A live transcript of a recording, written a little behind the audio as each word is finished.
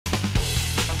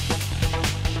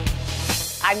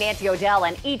I'm Nancy O'Dell,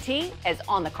 and E.T. is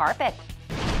on the carpet.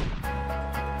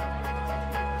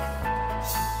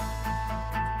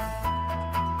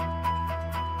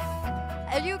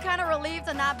 Are you kind of relieved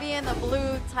to not be in the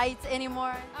blue tights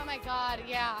anymore? Oh my God,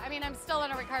 yeah. I mean, I'm still on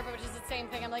a red carpet, which is the same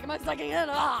thing. I'm like, am I sucking in?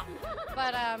 Ah!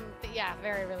 But yeah,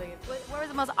 very relieved. Where was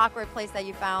the most awkward place that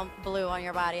you found blue on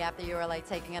your body after you were like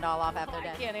taking it all off after I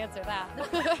that? can't answer that.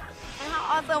 And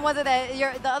how awesome was it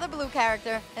that the other blue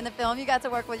character in the film, you got to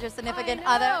work with your significant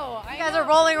other? You guys are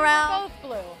rolling around. Both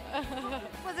blue.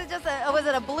 Was it just was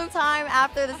it a blue time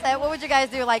after the set? What would you guys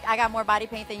do? Like, I got more body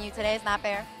paint than you today. It's not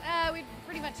fair. We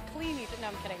pretty much clean each other. No,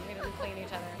 I'm kidding. We didn't clean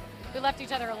each other. We left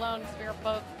each other alone because we were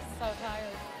both so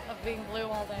tired of being blue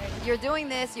all day. You're doing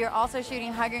this. You're also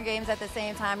shooting Hunger Games at the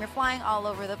same time. You're flying all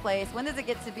over the place. When does it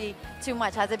get to be too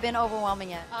much? Has it been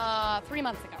overwhelming yet? 3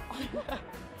 months ago.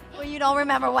 Well, you don't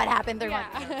remember what happened 3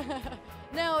 months ago.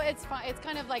 No, it's fine. It's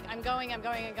kind of like I'm going.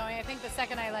 I think the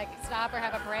second I like stop or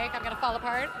have a break, I'm gonna fall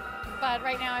apart. But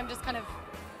right now I'm just kind of,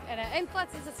 and plus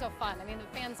this is so fun. I mean,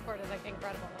 the fan support is like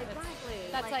incredible. Exactly.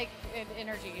 That's like an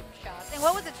energy shot. And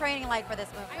what was the training like for this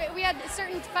movie? We had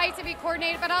certain fights that we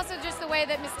coordinated, but also just the way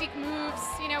that Mystique moves,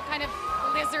 you know, kind of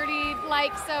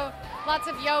lizardy-like. So lots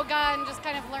of yoga and just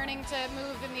kind of learning to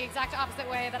move in the exact opposite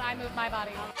way that I move my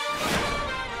body.